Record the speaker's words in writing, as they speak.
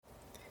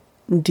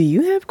Do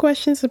you have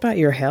questions about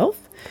your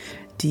health?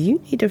 Do you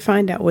need to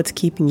find out what's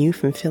keeping you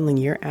from feeling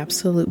your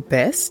absolute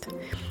best?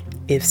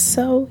 If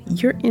so,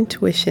 your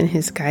intuition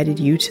has guided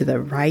you to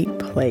the right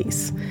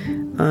place.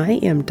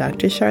 I am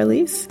Dr.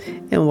 Charlize,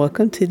 and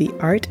welcome to the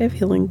Art of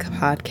Healing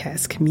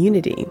podcast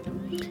community.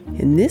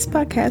 In this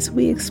podcast,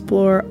 we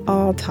explore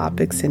all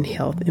topics in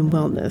health and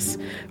wellness,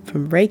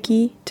 from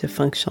Reiki to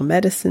functional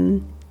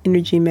medicine,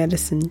 energy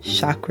medicine,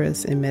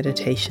 chakras, and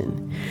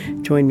meditation.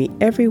 Join me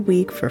every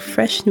week for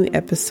fresh new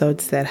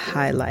episodes that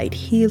highlight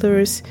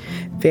healers,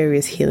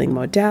 various healing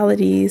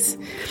modalities,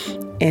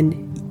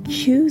 and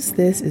use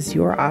this as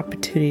your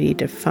opportunity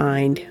to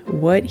find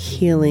what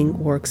healing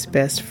works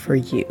best for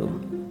you.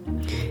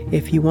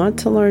 If you want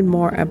to learn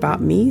more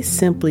about me,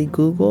 simply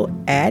Google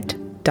at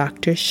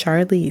Dr.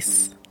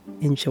 Charlize.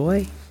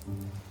 Enjoy.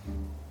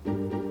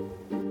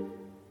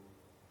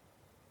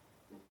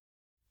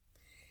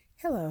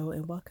 Hello,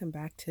 and welcome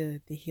back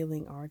to the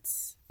Healing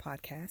Arts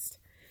podcast.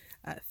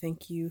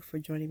 Thank you for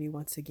joining me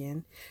once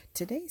again.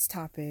 Today's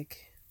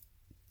topic,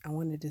 I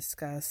want to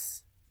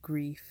discuss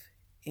grief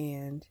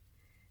and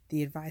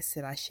the advice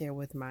that I share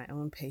with my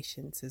own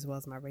patients as well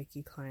as my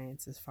Reiki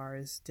clients as far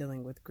as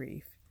dealing with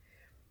grief.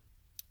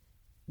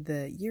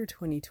 The year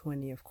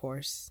 2020, of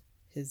course,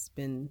 has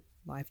been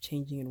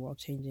life-changing and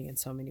world-changing in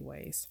so many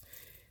ways.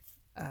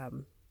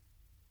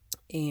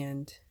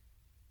 And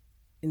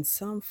in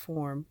some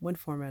form, one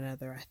form or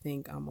another, I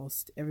think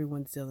almost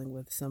everyone's dealing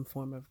with some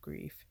form of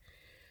grief.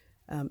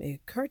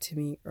 It occurred to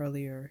me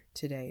earlier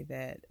today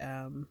that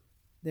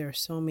there are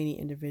so many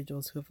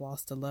individuals who have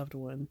lost a loved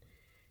one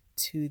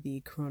to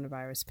the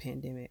coronavirus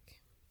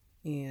pandemic.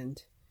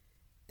 And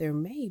there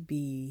may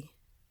be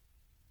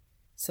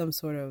some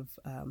sort of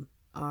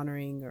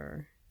honoring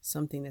or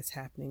something that's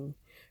happening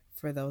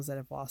for those that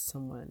have lost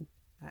someone.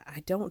 I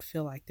don't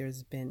feel like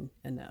there's been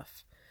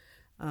enough.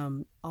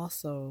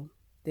 Also,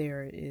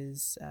 there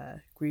is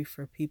grief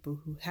for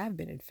people who have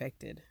been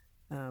infected,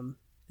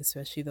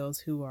 especially those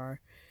who are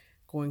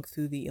going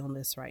through the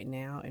illness right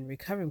now and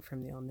recovering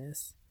from the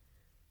illness.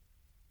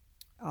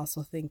 I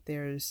also think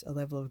there's a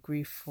level of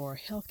grief for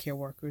healthcare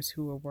workers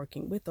who are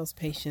working with those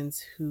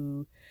patients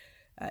who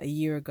a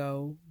year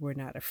ago were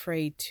not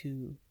afraid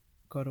to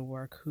go to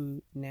work,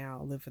 who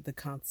now live with the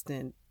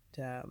constant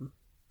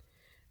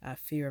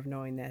fear of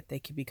knowing that they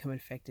could become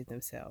infected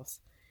themselves.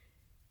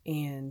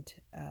 And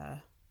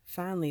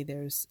finally,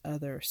 there's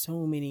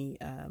so many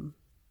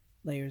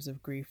layers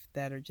of grief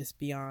that are just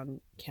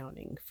beyond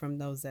counting, from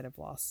those that have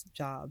lost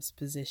jobs,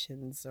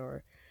 positions,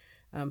 or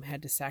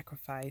had to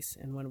sacrifice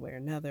in one way or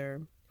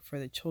another, for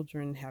the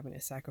children having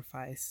to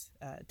sacrifice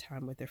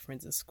time with their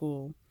friends at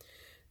school.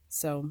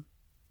 So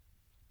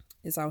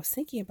as I was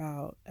thinking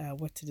about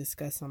what to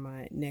discuss on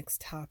my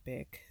next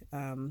topic,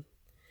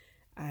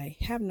 I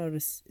have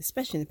noticed,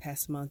 especially in the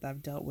past month,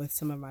 I've dealt with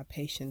some of my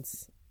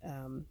patients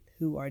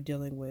who are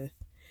dealing with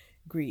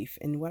grief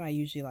and what I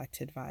usually like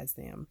to advise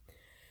them.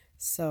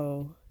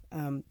 So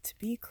to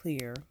be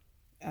clear,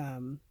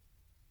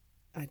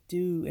 I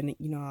do, and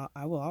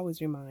I will always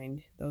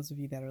remind those of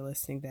you that are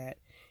listening that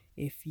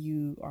if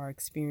you are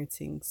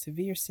experiencing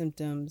severe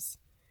symptoms,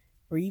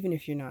 or even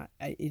if you're not,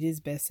 it is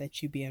best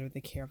that you be under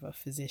the care of a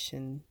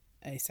physician,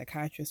 a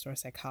psychiatrist, or a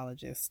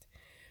psychologist.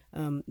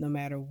 No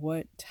matter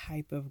what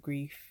type of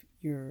grief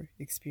you're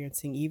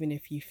experiencing, even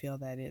if you feel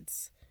that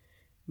it's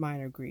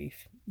minor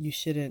grief, you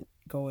shouldn't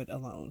go it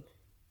alone.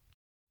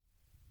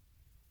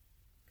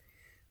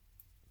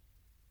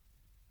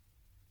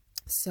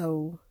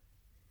 So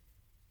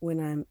when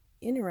I'm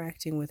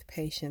interacting with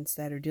patients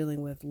that are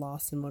dealing with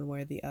loss in one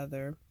way or the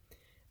other,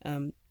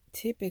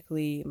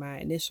 typically my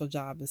initial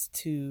job is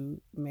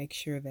to make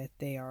sure that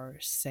they are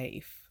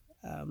safe.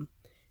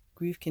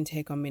 Grief can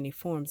take on many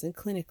forms, and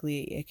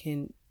clinically it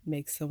can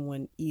make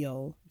someone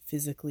ill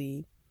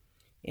physically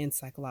and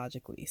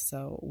psychologically.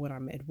 So when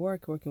I'm at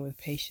work working with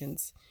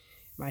patients,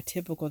 my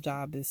typical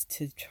job is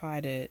to try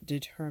to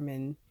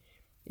determine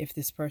if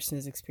this person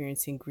is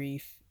experiencing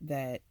grief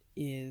that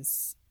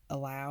is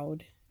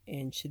allowed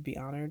and should be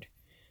honored,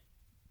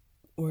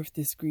 or if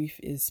this grief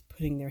is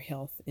putting their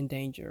health in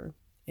danger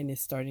and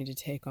is starting to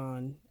take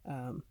on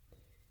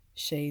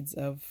shades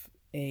of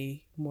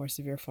a more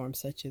severe form,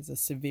 such as a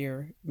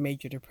severe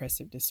major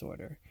depressive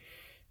disorder.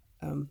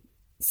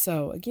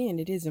 So again,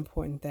 it is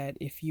important that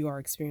if you are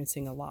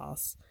experiencing a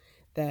loss,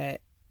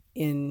 that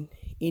in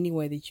any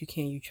way that you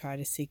can, you try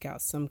to seek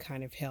out some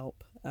kind of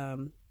help.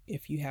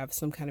 If you have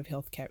some kind of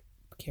health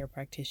care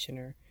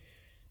practitioner,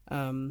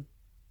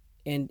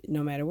 and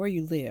no matter where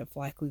you live,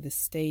 likely the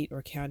state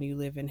or county you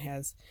live in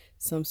has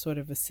some sort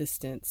of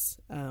assistance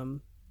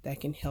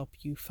that can help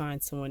you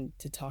find someone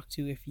to talk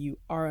to if you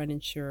are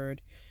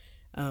uninsured,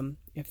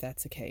 if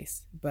that's the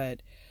case.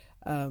 But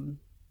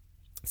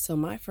so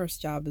my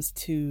first job is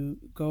to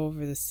go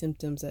over the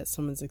symptoms that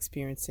someone's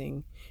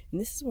experiencing.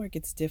 And this is where it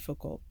gets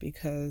difficult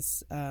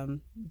because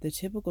the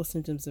typical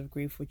symptoms of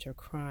grief, which are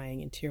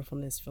crying and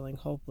tearfulness, feeling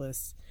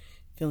hopeless,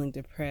 feeling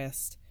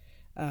depressed,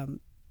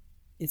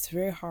 it's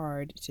very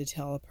hard to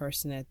tell a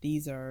person that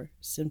these are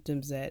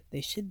symptoms that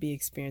they should be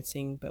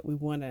experiencing, but we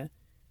want to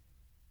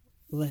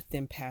let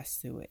them pass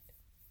through it.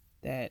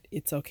 That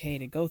it's okay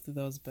to go through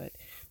those, but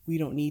we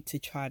don't need to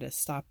try to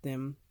stop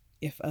them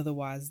if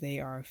otherwise they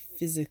are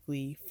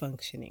physically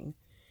functioning.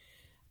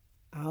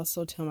 I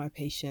also tell my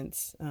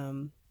patients,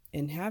 and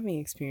having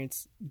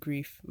experienced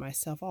grief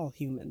myself, all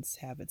humans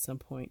have at some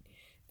point,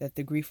 that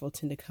the grief will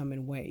tend to come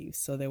in waves.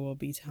 So there will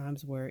be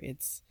times where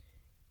it's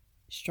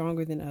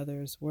stronger than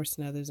others, worse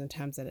than others, and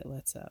times that it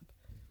lets up.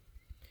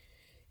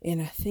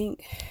 And I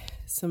think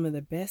some of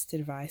the best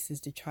advice is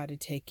to try to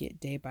take it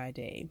day by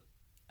day.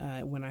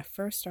 When I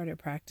first started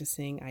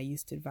practicing, I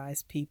used to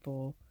advise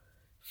people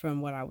from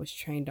what I was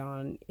trained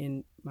on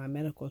in my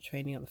medical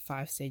training on the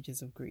 5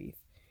 stages of grief.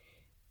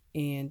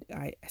 And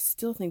I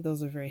still think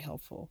those are very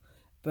helpful.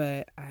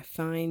 But I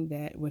find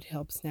that what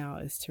helps now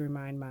is to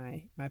remind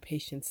my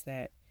patients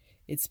that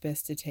it's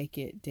best to take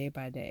it day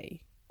by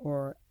day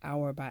or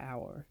hour by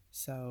hour.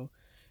 So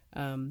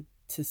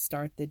to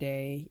start the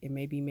day, and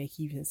maybe make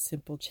even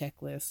simple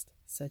checklists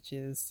such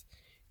as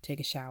take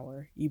a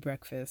shower, eat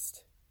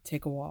breakfast,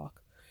 take a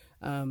walk.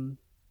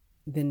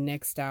 The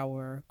next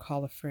hour,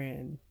 call a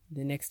friend.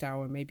 The next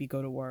hour, maybe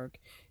go to work.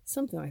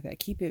 Something like that.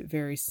 Keep it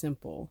very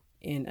simple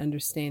and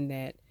understand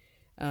that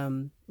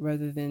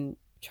rather than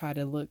try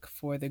to look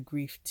for the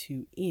grief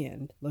to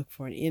end, look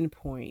for an end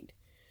point.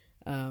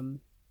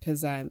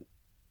 Because I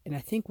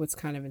think what's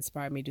kind of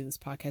inspired me to do this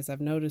podcast,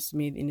 I've noticed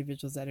many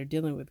individuals that are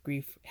dealing with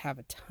grief have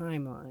a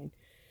timeline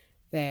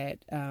that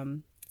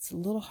it's a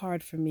little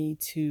hard for me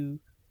to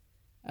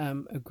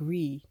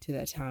agree to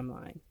that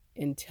timeline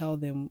and tell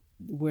them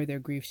where their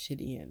grief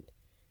should end.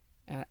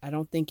 I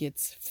don't think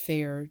it's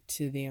fair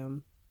to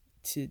them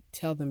to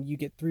tell them you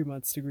get 3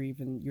 months to grieve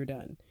and you're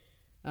done.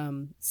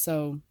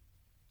 So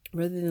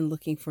rather than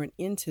looking for an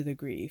end to the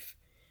grief,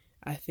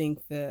 I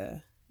think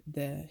the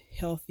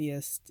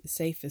healthiest,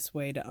 safest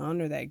way to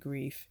honor that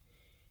grief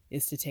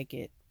is to take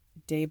it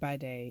day by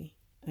day,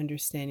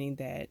 understanding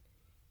that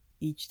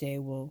each day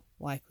will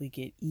likely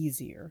get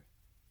easier.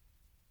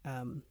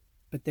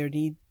 But there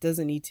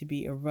doesn't need to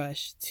be a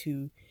rush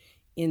to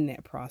end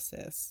that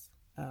process,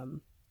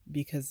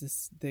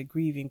 because the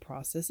grieving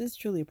process is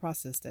truly a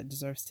process that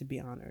deserves to be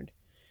honored.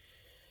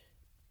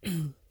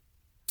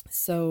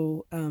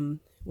 So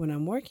when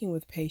I'm working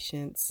with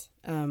patients,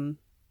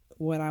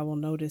 what I will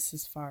notice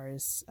as far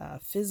as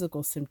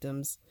physical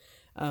symptoms,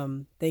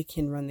 they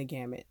can run the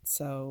gamut.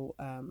 So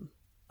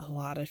a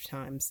lot of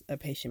times a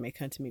patient may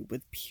come to me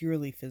with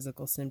purely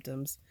physical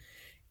symptoms,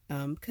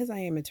 because I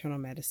am internal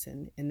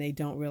medicine, and they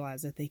don't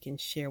realize that they can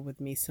share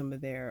with me some of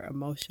their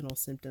emotional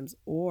symptoms,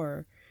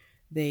 or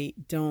they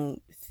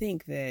don't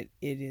think that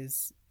it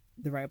is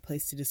the right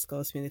place to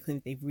disclose to me in the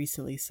clinic they've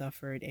recently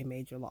suffered a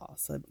major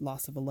loss, a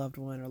loss of a loved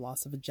one or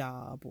loss of a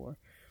job or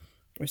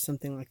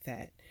something like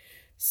that.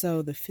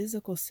 So the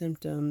physical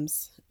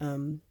symptoms,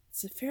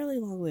 it's a fairly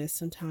long list.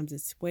 Sometimes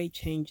it's weight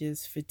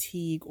changes,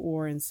 fatigue,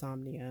 or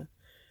insomnia,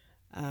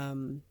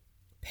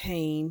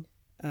 pain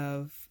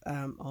of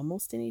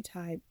almost any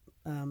type,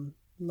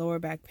 lower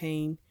back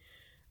pain,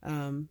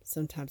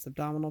 sometimes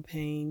abdominal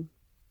pain.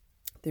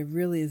 There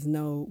really is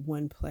no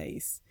one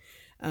place.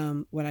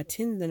 What I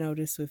tend to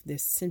notice with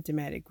this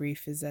symptomatic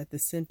grief is that the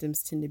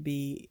symptoms tend to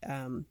be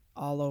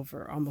all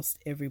over, almost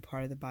every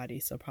part of the body.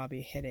 So probably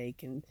a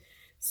headache and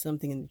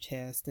something in the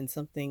chest and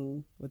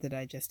something with the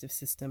digestive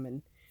system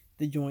and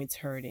the joints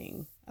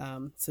hurting.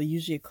 So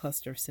usually a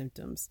cluster of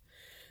symptoms.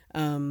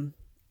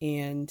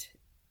 And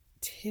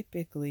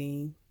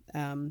typically,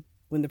 when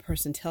the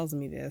person tells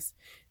me this,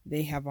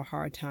 they have a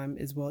hard time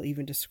as well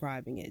even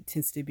describing it. It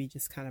tends to be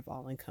just kind of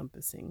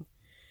all-encompassing.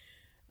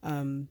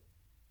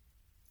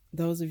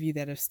 Those of you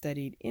that have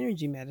studied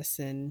energy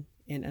medicine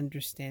and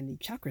understand the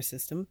chakra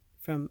system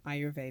from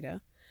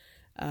Ayurveda,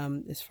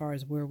 as far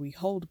as where we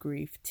hold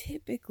grief,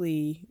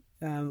 typically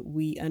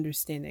we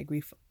understand that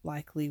grief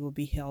likely will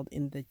be held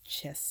in the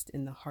chest,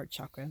 in the heart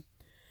chakra,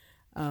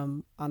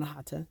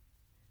 Anahata.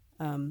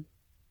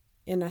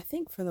 And I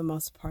think for the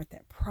most part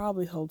that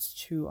probably holds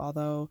true,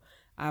 although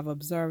I've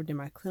observed in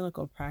my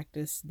clinical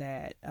practice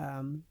that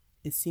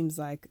it seems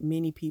like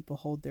many people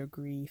hold their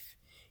grief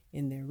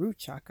in their root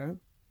chakra,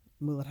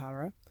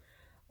 Muladhara,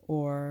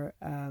 or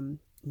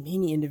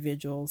many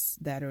individuals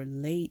that are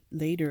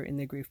later in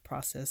the grief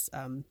process,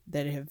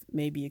 that have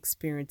maybe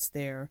experienced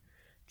their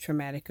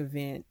traumatic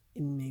event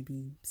in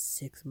maybe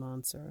 6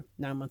 months or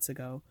 9 months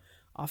ago,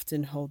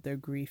 often hold their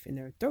grief in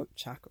their throat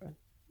chakra,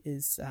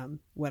 is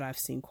what I've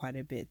seen quite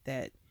a bit,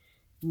 that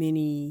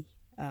many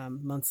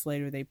months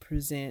later they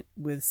present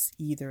with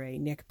either a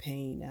neck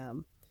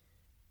pain,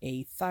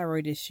 a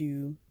thyroid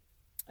issue,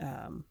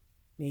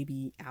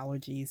 maybe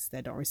allergies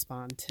that don't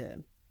respond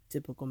to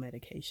typical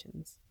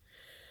medications.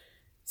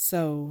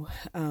 So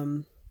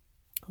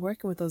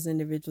working with those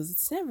individuals,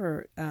 it's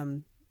never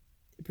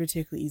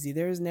particularly easy.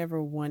 There's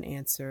never one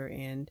answer,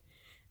 and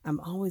I'm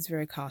always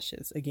very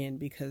cautious, again,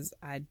 because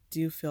I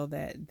do feel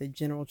that the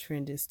general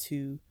trend is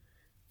to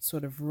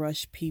sort of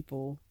rush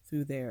people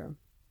through their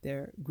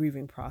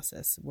grieving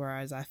process,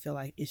 whereas I feel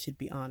like it should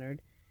be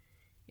honored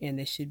and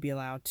they should be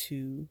allowed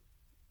to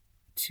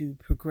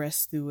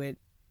progress through it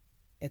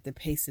at the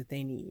pace that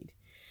they need.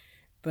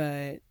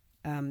 But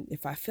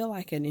if I feel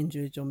like an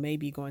individual may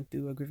be going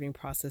through a grieving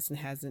process and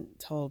hasn't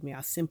told me,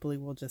 I simply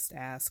will just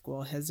ask,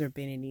 well, has there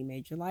been any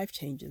major life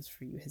changes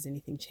for you? Has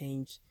anything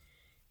changed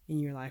in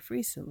your life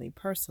recently,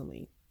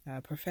 personally,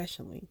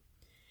 professionally?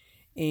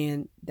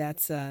 And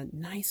that's a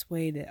nice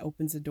way that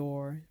opens the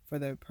door for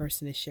the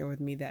person to share with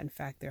me that, in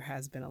fact, there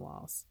has been a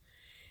loss.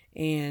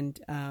 And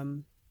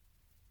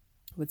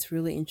what's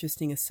really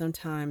interesting is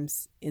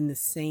sometimes in the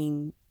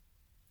same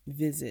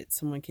visit,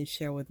 someone can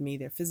share with me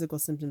their physical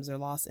symptoms are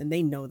lost, and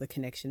they know the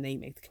connection. They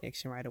make the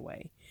connection right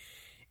away.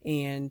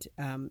 And,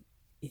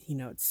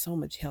 it's so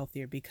much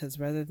healthier because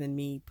rather than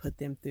me put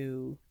them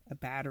through a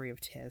battery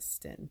of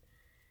tests and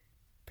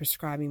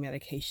prescribing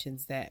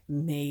medications that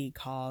may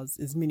cause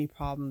as many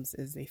problems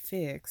as they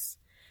fix,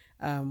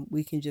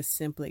 we can just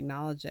simply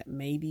acknowledge that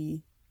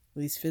maybe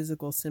these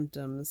physical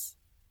symptoms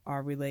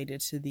are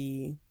related to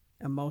the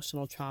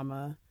emotional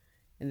trauma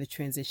and the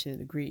transition of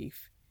the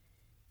grief,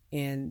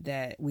 and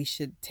that we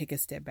should take a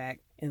step back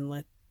and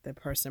let the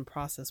person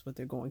process what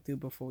they're going through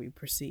before we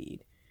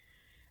proceed.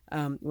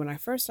 When I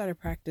first started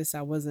practice,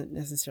 I wasn't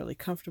necessarily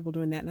comfortable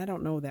doing that, and I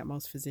don't know that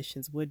most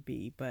physicians would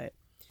be, but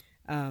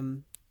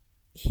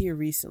here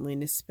recently,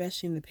 and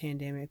especially in the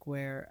pandemic,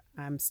 where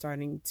I'm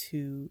starting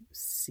to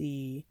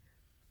see,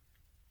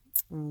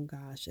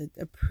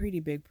 a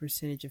pretty big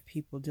percentage of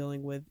people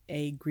dealing with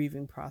a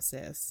grieving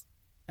process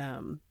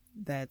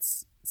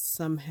that's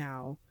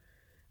somehow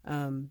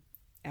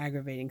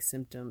aggravating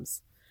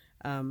symptoms.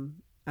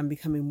 I'm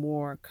becoming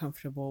more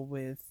comfortable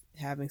with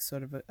having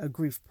sort of a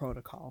grief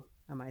protocol,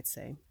 I might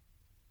say.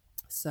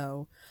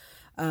 So,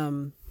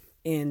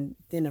 and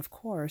then, of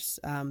course,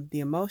 the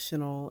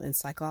emotional and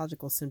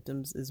psychological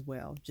symptoms as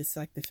well, just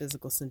like the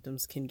physical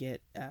symptoms can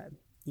get,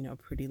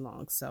 pretty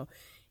long. So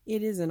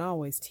it isn't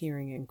always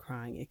tearing and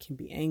crying. It can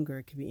be anger.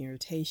 It can be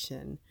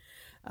irritation.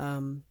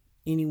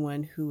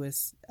 Anyone who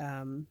has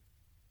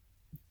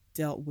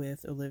dealt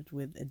with or lived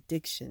with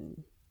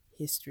addiction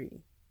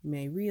history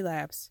may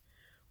relapse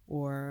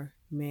or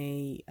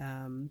may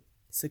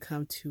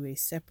succumb to a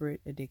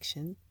separate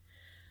addiction.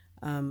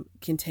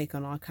 Can take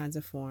on all kinds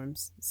of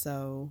forms.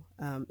 So,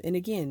 and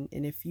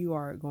if you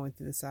are going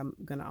through this, I'm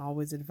going to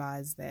always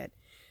advise that,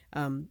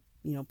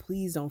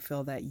 please don't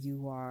feel that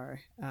you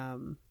are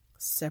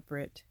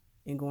separate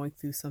and going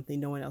through something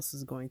no one else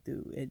is going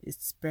through.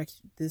 It's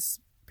this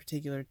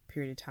particular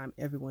period of time,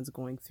 everyone's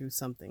going through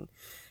something.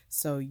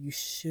 So you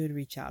should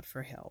reach out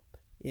for help.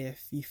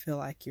 If you feel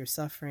like you're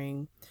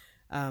suffering,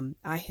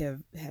 I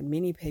have had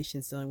many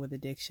patients dealing with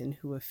addiction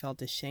who have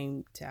felt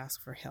ashamed to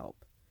ask for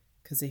help,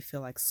 because they feel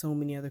like so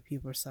many other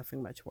people are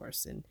suffering much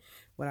worse. And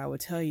what I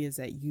would tell you is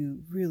that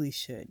you really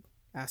should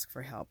ask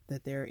for help,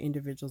 that there are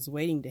individuals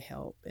waiting to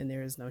help, and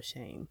there is no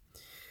shame.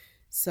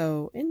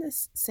 So in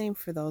this same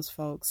for those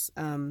folks,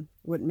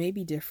 what may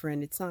be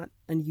different, it's not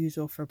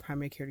unusual for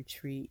primary care to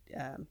treat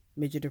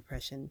major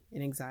depression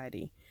and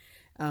anxiety.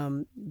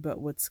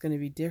 But what's going to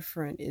be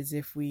different is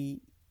if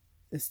we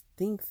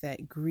think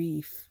that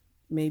grief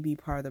may be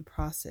part of the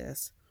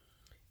process,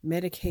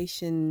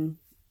 medication,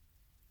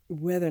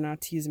 whether or not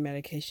to use a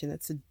medication,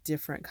 that's a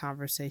different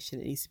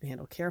conversation. It needs to be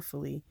handled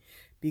carefully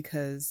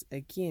because,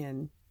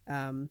 again,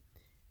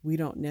 we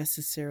don't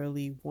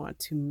necessarily want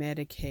to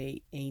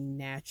medicate a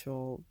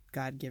natural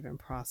God-given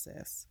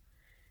process.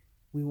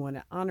 We want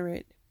to honor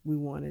it. We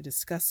want to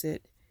discuss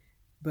it.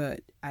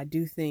 But I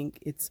do think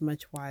it's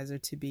much wiser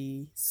to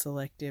be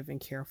selective and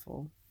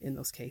careful in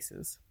those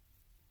cases.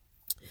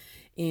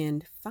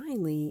 And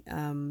finally,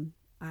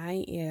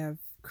 I have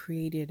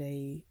created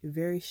a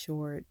very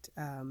short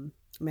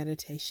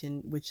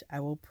meditation, which I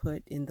will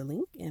put in the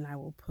link and I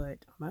will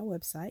put on my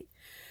website.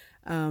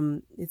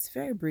 It's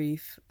very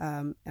brief.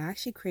 I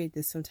actually created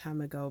this some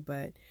time ago,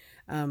 but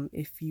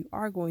if you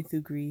are going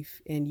through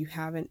grief and you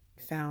haven't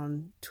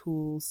found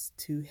tools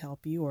to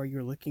help you, or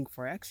you're looking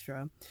for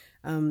extra,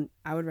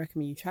 I would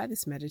recommend you try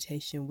this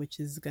meditation, which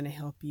is going to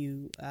help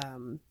you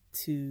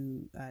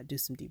to do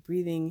some deep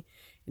breathing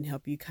and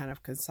help you kind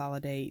of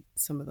consolidate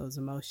some of those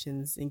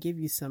emotions and give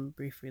you some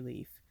brief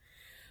relief.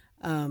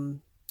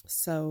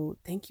 So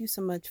thank you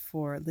so much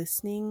for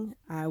listening.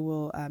 I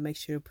will make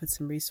sure to put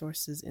some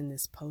resources in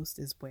this post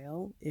as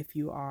well if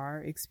you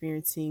are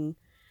experiencing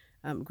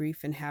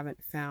grief and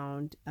haven't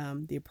found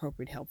the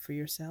appropriate help for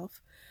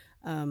yourself.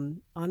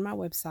 On my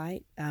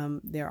website,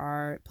 there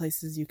are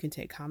places you can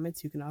take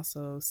comments. You can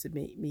also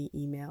submit me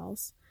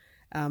emails.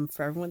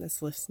 For everyone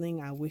that's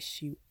listening, I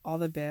wish you all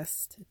the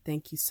best.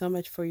 Thank you so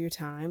much for your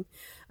time.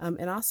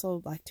 And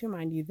also like to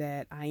remind you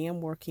that I am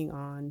working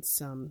on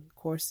some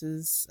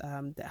courses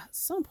that at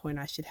some point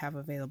I should have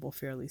available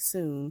fairly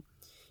soon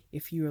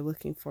if you are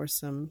looking for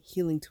some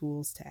healing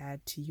tools to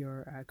add to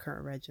your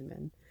current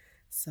regimen.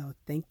 So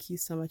thank you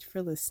so much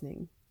for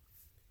listening.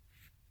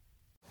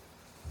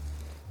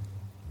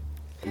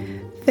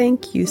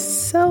 Thank you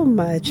so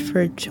much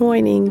for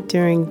joining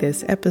during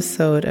this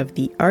episode of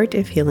the Art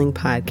of Healing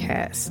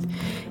podcast.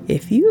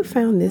 If you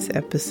found this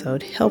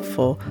episode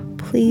helpful,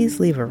 please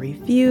leave a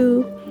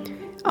review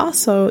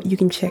Also, you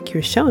can check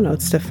your show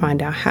notes to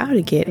find out how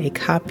to get a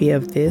copy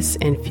of this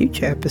and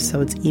future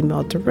episodes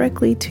emailed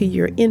directly to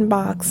your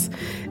inbox,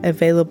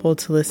 available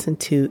to listen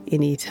to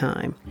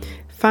anytime.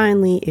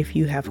 Finally, if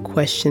you have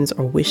questions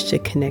or wish to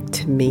connect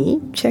to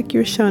me, check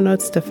your show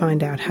notes to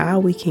find out how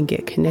we can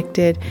get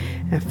connected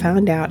and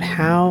find out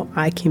how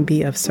I can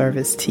be of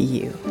service to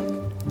you.